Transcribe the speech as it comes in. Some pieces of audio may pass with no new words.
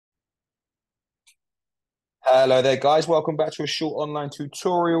Hello there, guys. Welcome back to a short online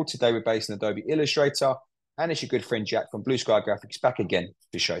tutorial. Today we're based in Adobe Illustrator, and it's your good friend Jack from Blue Sky Graphics back again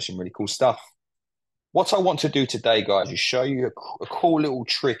to show some really cool stuff. What I want to do today, guys, is show you a cool little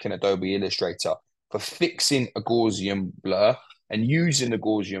trick in Adobe Illustrator for fixing a Gaussian blur and using the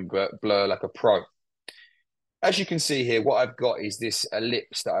Gaussian blur like a pro. As you can see here, what I've got is this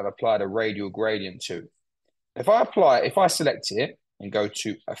ellipse that I've applied a radial gradient to. If I select it and go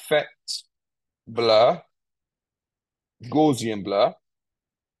to Effect, Blur, Gaussian blur,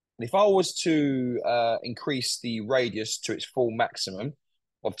 and if I was to increase the radius to its full maximum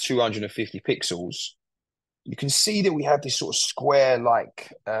of 250 pixels, you can see that we have this sort of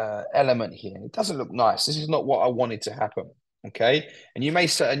square-like element here. It doesn't look nice. This is not what I wanted to happen. Okay, and you may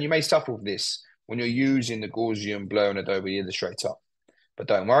suffer with this when you're using the Gaussian blur in Adobe Illustrator. But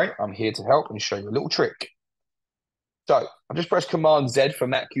don't worry, I'm here to help and show you a little trick. So I've just pressed Command Z for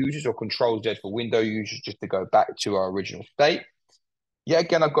Mac users or Control Z for Windows users just to go back to our original state. Yet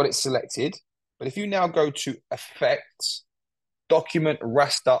again, I've got it selected. But if you now go to Effects, Document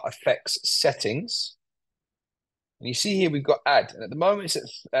Raster Effects Settings, and you see here we've got Add. And at the moment,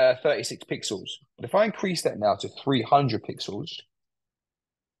 it's at 36 pixels. But if I increase that now to 300 pixels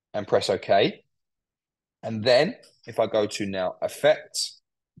and press OK, and then if I go to now Effects,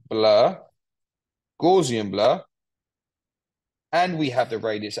 Blur, Gaussian Blur, and we have the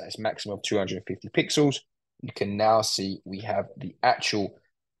radius at its maximum of 250 pixels, you can now see we have the actual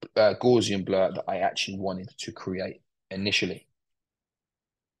Gaussian blur that I actually wanted to create initially.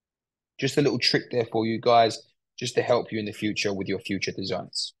 Just a little trick there for you guys, just to help you in the future with your future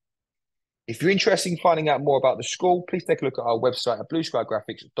designs. If you're interested in finding out more about the school, please take a look at our website at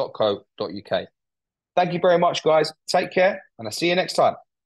blueskygraphics.co.uk. Thank you very much, guys. Take care, and I'll see you next time.